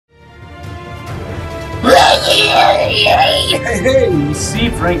Hey hey, ici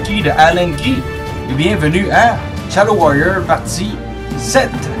Frankie de Alankyy et bienvenue à Shadow Warrior partie 7.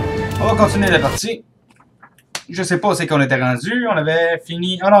 On va continuer la partie. Je sais pas où c'est qu'on était rendu, on avait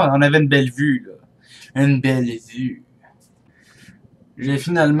fini... Oh non, on avait une belle vue là. Une belle vue. J'ai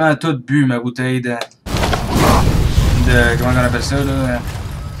finalement tout bu ma bouteille de... Comment on appelle ça là?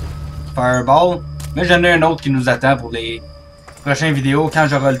 Fireball. Mais j'en ai un autre qui nous attend pour les prochaines vidéos quand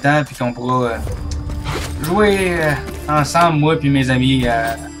j'aurai le temps puis qu'on pourra jouer ensemble, moi puis mes amis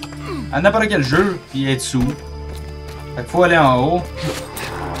à n'importe quel jeu puis être sous. Fait qu'il faut aller en haut.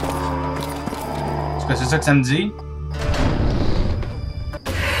 Est-ce que c'est ça que ça me dit?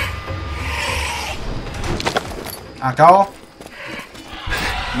 Encore?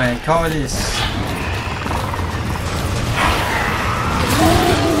 Ben, calice.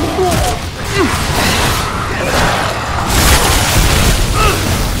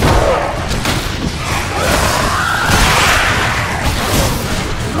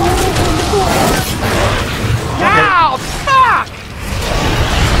 Ow! Fuck!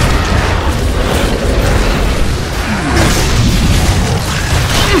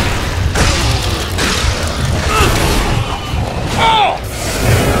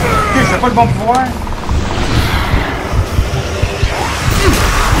 Ok, c'est pas le bon pouvoir.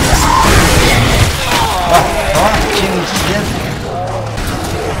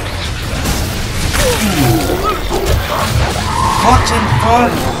 Fucking fun!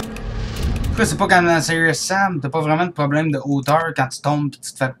 Pourquoi c'est pas comme dans Serious Sam? T'as pas vraiment de problème de hauteur quand tu tombes pis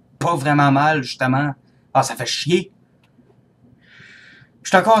tu te fais pas vraiment mal, justement. Ah, ça fait chier. Je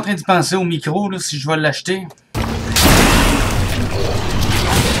suis encore en train d'y penser au micro, là, si je vais l'acheter.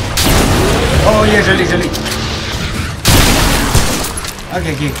 Oh yeah, je l'ai. Ok,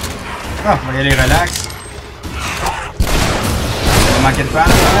 ok. Ah, on va y aller relax. On va manquer de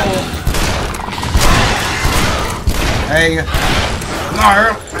balle. Hey!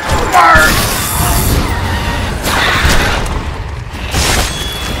 Meurs!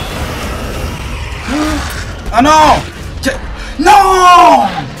 Oh non! Non!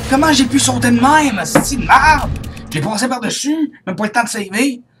 Comment j'ai pu sauter de même? C'est une merde! J'ai passé par-dessus, même pas le temps de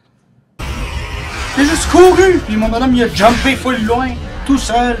saver. J'ai juste couru, puis mon bonhomme il a jumpé full loin, tout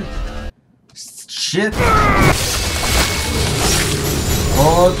seul. Shit.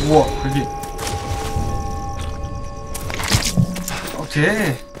 Oh, 3. Ok. Ok.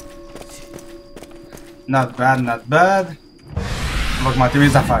 Not bad, not bad. On va augmenter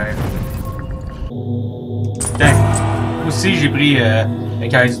mes affaires. Tiens. Aussi, j'ai pris le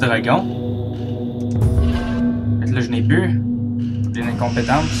carré du dragon. Là, je n'ai plus. J'ai une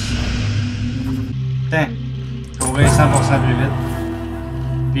compétence. Tiens. Courir 100% plus vite.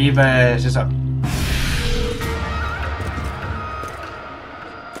 Puis, ben, c'est ça.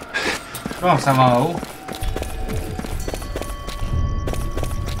 Bon, ça va en haut.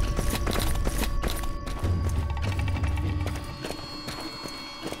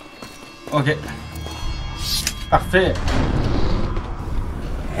 Ok. Parfait.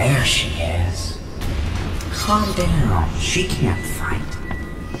 There she is. Calm down. She can't fight.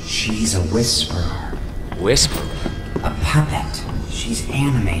 She's a whisperer. Whisper? A puppet. She's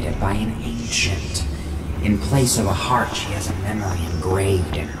animated by an ancient. In place of a heart, she has a memory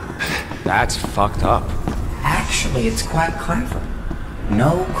engraved in her. That's fucked up. Actually, it's quite clever.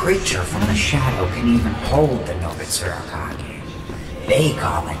 No creature from the shadow can even hold the Nobitsura Kage. They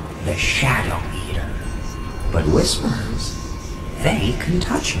call it the Shadow Eater. But whisperers, they can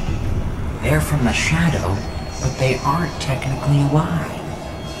touch it. They're from the shadow, but they aren't technically alive.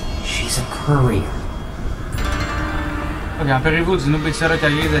 She's a courier. Ok, emparez-vous du Nobitsura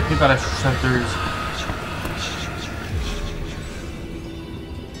Kage détenu par la Chuchoteuse.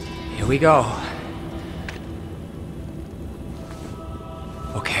 Here we go.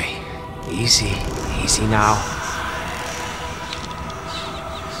 Okay, easy now.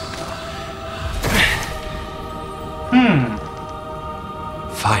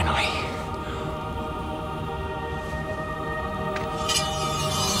 Finally.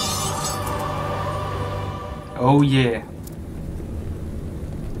 Oh yeah.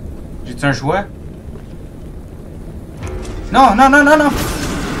 J'ai-tu un choix? Non!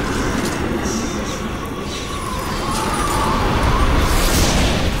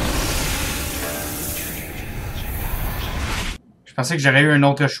 Je pensais que j'aurais eu un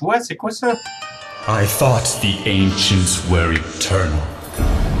autre choix, c'est quoi ça? I thought the ancients were eternal.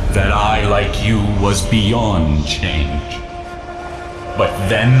 That I, like you, was beyond change. But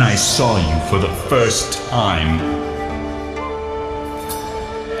then I saw you for the first time.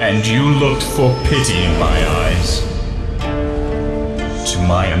 And you looked for pity in my eyes. To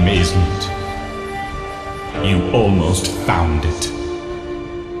my amazement, you almost found it.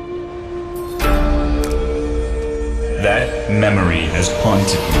 That memory has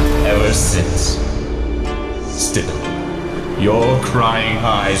haunted me ever since. Still, your crying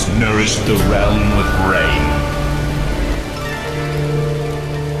eyes nourished the realm with rain.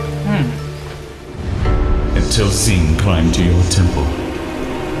 Until Zing climbed to your temple,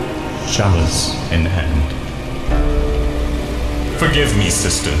 chalice in hand. Forgive me,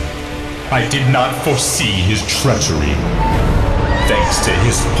 sister. I did not foresee his treachery. Thanks to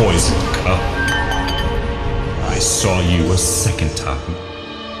his poisoned cup, I saw you a second time,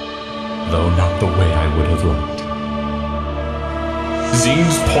 though not the way I would have liked.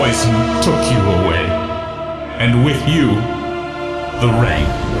 Zing's poison took you away, and with you, the rain.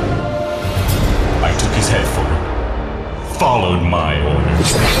 I took his head for it, followed my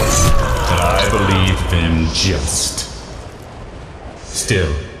orders, and I believed them just.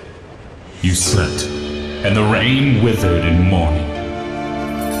 Still, you slept, and the rain withered in morning.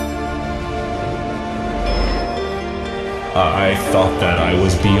 I thought that I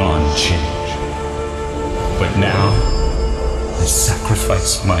was beyond change, but now I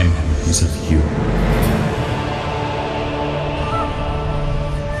sacrifice my memories of you.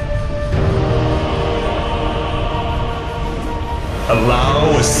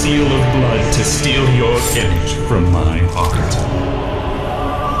 Allow a seal of blood to steal your image from my heart.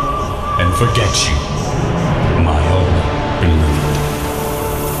 And forget you, my only beloved.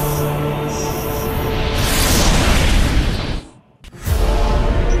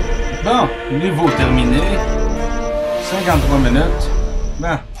 Bon, niveau terminé. 53 minutes.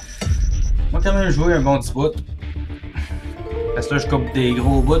 Bon, on va quand même jouer un bon petit bout. Parce que là, je coupe des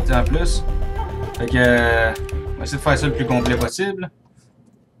gros bouts en plus. Fait que... on va essayer de faire ça le plus complet possible.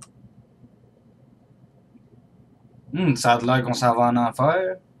 Ça a l'air qu'on s'en va en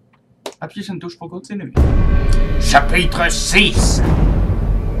enfer. Appuyez sur une touche pour continuer. Chapitre 6.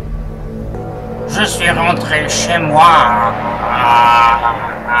 Je suis rentré chez moi.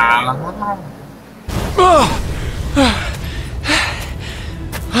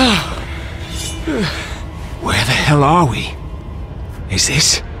 Where the hell are we? Is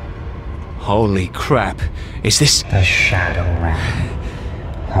this... Holy crap. Is this... The Shadow Realm.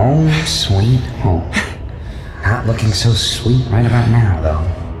 Home sweet home. Not looking so sweet right about now, though.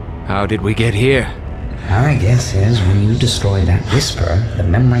 How did we get here? My guess is when you destroyed that whisper, the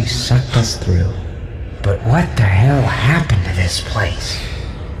memory sucked us through. But what the hell happened to this place?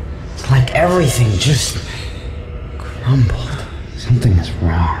 It's like everything just crumbled. Something is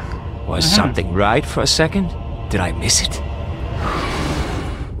wrong. Was something right for a second? Did I miss it?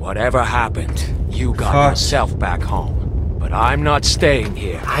 Whatever happened, you got yourself back home. But I'm not staying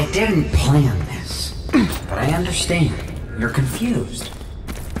here. I didn't plan this, but I understand. You're confused.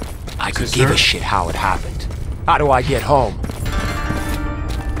 I could give a shit how it happened. How do I get home?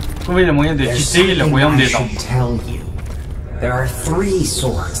 Trouver le moyen de quitter le royaume des ombres. Tell you. There are 3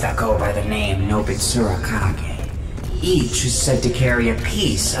 swords that go by the name Nobitsura Kage. Each is said to carry a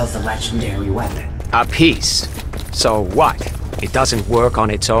piece of the legendary weapon. A piece? So what? It doesn't work on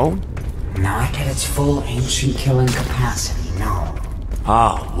its own? Not at its full ancient killing capacity, no.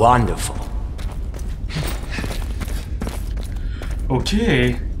 Ah, wonderful. Ok.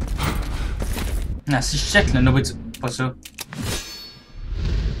 Ah, si je check le Nobitsura... pas ça.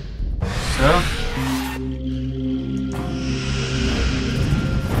 Ça.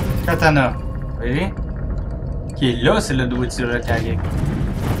 Katana. Vous voyez? Qui est là, c'est le Nobitsura Kage.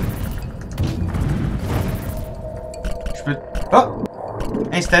 Je peux... Oh!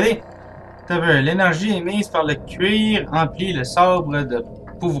 Installer! L'énergie émise par le cuir emplit le sabre de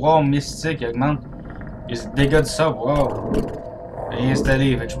pouvoir mystique et augmente les dégâts du sabre. Wow! Et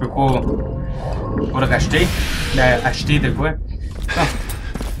installé, fait que je peux pas le racheter. Acheter de quoi? Ah.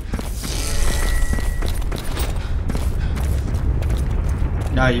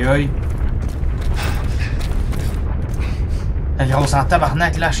 Aïe aïe. La grosse en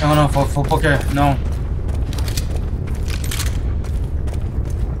tabarnak là, non, non, faut pas que. Non.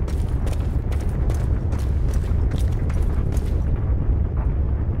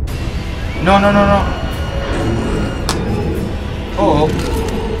 Non, non, non, non. Oh.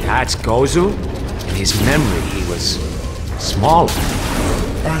 That's Gozu? In his memory, he was smaller.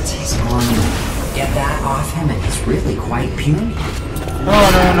 That's his armor. Get that off him and he's really quite puny. Oh,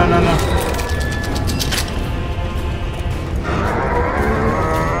 no, no, no, no.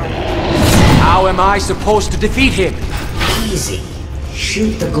 How am I supposed to defeat him? Easy.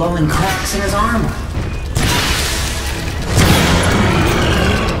 Shoot the glowing cracks in his armor.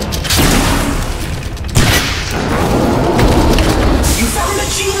 You found a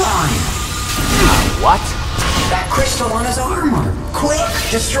G-line! What? crystal on his armor. Quick,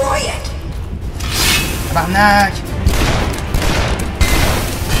 destroy it. Tabarnak!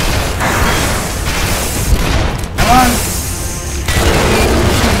 Come on!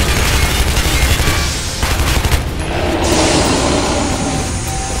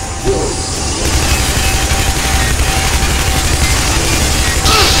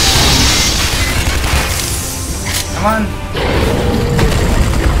 Come on!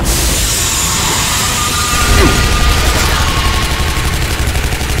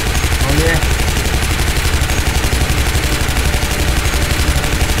 Oh yeah!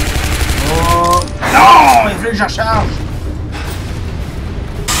 Oh! Non! Il faut que je recharge!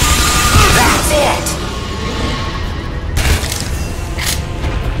 That's it.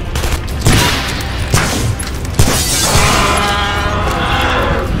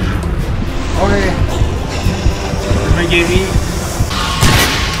 Ok! Je me guéris!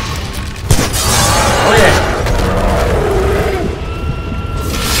 Oh yeah!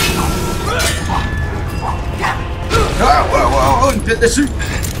 Ah! Wow! Une tête dessus!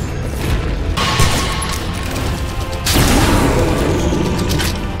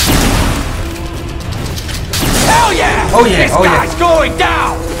 Hell yeah! Oh yeah! This Oh yeah! guy's going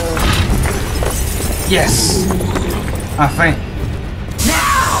down! Yes! Enfin!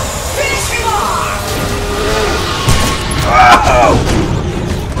 Now, finish him off. Oh!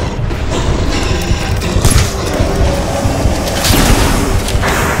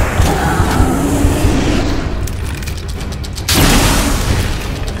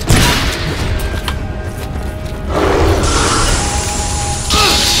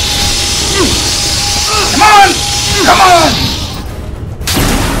 Come on! Come on!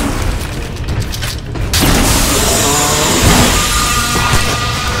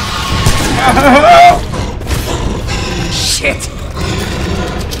 Shit!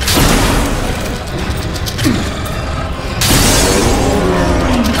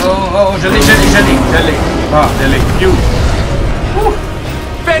 Oh, je l'ai. Ah, je l'ai. You.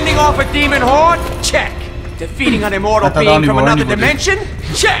 Fending off a demon horde? Check. Defeating an immortal Attends, being from niveau another 2. dimension?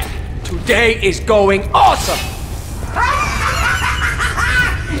 Check. Today is going awesome!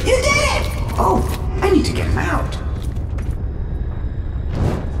 You did it! Oh, I need to get him out.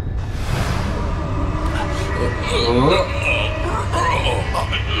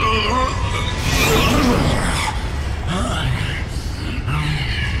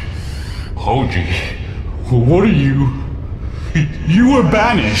 Hoji, what are you? You were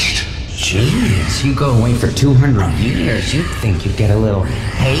banished. Jeez, you go away for 200 years. You'd think you'd get a little,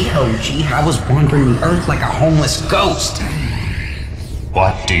 hey, Hoji, I was wandering the earth like a homeless ghost.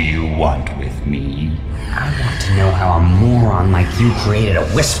 What do you want with me? I want to know how a moron like you created a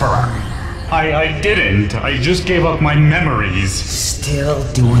whisperer. I didn't. I just gave up my memories. Still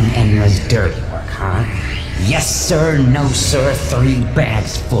doing Enra's dirty work, huh? Yes, sir, no, sir, 3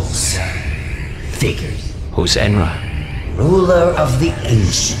 bags full, sir. Figures. Who's Enra? Ruler of the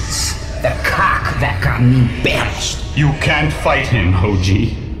ancients. The cock that got me banished. You can't fight him,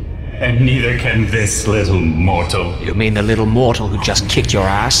 Hoji. And neither can this little mortal. You mean the little mortal who just kicked your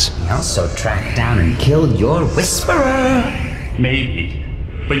ass? He also tracked down and killed your whisperer. Maybe.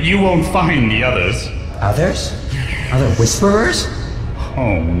 But you won't find the others. Others? Other whisperers?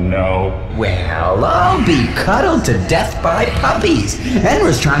 Oh no. Well, I'll be cuddled to death by puppies.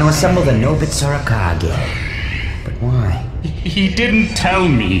 Enra's trying to assemble the Nobitsura Kage. But why? He didn't tell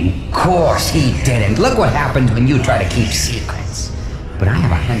me. Of course he didn't. Look what happens when you try to keep secrets. But I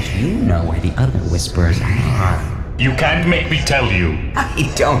have a hunch you know where the other whisperers are. You can't make me tell you.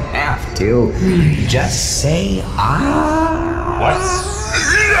 I don't have to. Just say ah. What?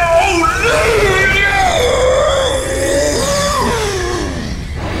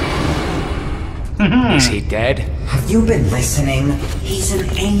 Is he dead? Have you been listening? He's an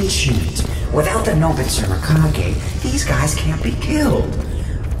ancient. Without the Nobitsura Kage, these guys can't be killed.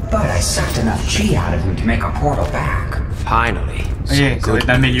 But I sucked enough chi out of him to make a portal back. Finally. Ok, ça va être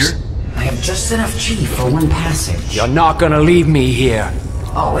dans le milieu. I have just enough chi for one passage. You're not gonna leave me here.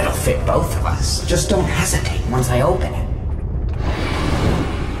 Oh, it'll fit both of us. Just don't hesitate once I open it.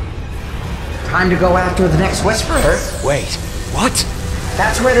 Time to go after the next whisperer. Wait, what?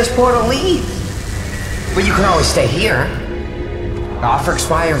 That's where this portal leads. But you can always stay here. The offer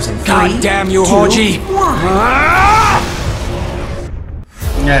expires in 3, God damn you, 2, Hoji! 1.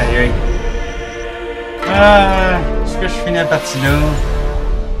 Aïe. Est-ce que je finis la partie là?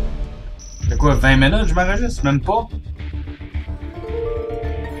 C'est quoi, 20 minutes, je m'enregistre? Même pas?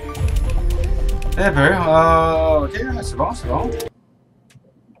 Un peu. Ok, c'est bon.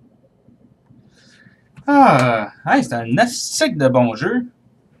 Hey, c'est un astic de bon jeu.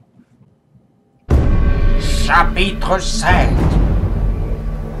 Chapitre 7.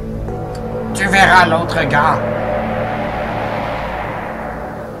 Tu verras l'autre gars.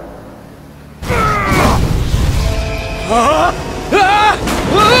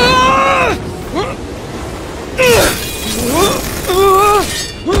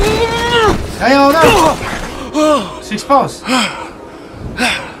 Voyons donc! Qu'est-ce qui se passe?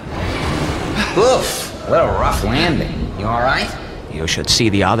 Oof, a little rough landing. You alright? You should see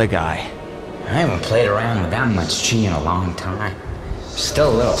the other guy. I haven't played around with that much chi in a long time. Still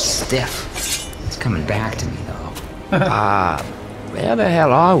a little stiff. It's coming back to me, though. Where the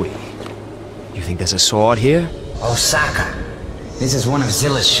hell are we? You think there's a sword here? Osaka. This is one of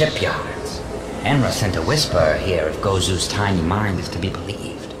Zilla's shipyards. Enra sent a whisperer here if Gozu's tiny mind is to be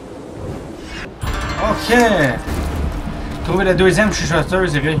believed. Ok. Trouver la deuxième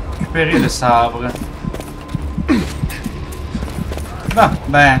chuchoteuse et récupérer le sabre. Bon,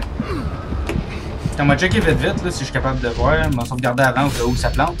 ben... On m'a checké vite là, si je suis capable de voir. On m'a sauvegardé avant au cas où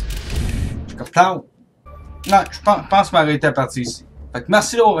ça plante. Je suis comme tard. Non, je pense m'arrêter à partir ici. Fait que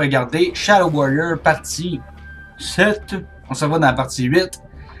merci d'avoir regardé Shadow Warrior partie 7. On se revoit dans la partie 8.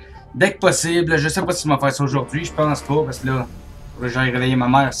 Dès que possible. Je sais pas si je vais faire ça aujourd'hui. Je pense pas parce que là, j'ai réveillé ma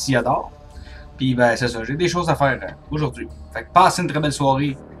mère si elle dort. Puis ben c'est ça, j'ai des choses à faire aujourd'hui. Fait que passez une très belle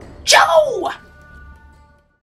soirée. Ciao!